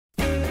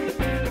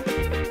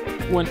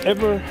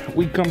whenever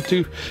we come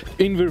to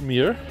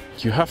Invermere,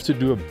 you have to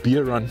do a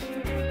beer run.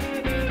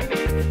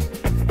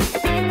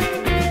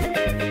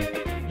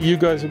 You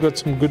guys have got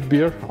some good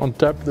beer on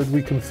tap that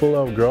we can fill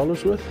our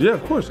growlers with? Yeah,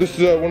 of course. This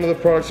is one of the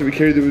products that we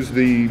carried that was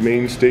the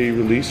mainstay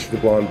release for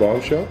the Blonde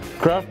Bombshell.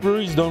 Craft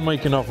breweries don't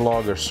make enough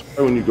lagers.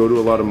 When you go to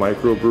a lot of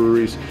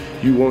microbreweries,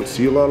 you won't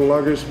see a lot of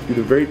lagers.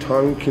 They're very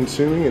time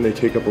consuming and they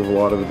take up a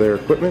lot of their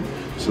equipment,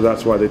 so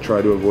that's why they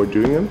try to avoid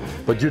doing them.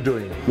 But you're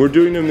doing it. We're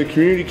doing them. The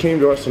community came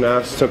to us and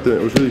asked something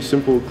that was really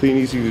simple, clean,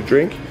 easy to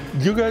drink.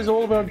 You guys are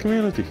all about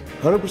community.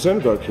 100%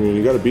 about community.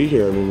 You got to be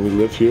here. I mean, we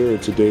live here.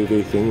 It's a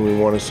day-to-day thing. We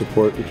want to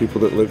support the people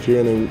that live here,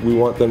 and then we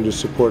want them to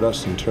support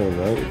us in turn,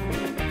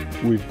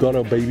 right? We've got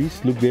our babies.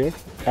 Look there,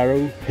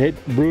 Arrowhead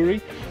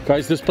Brewery.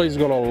 Guys, this place has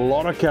got a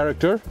lot of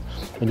character.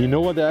 And you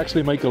know what? They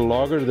actually make a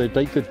lager. They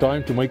take the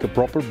time to make a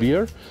proper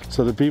beer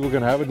so that people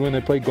can have it when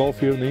they play golf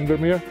here in the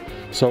Invermere.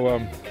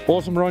 So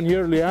awesome run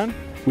here, Leanne.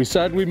 We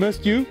sad we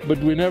missed you, but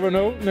we never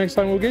know. Next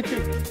time we'll get you.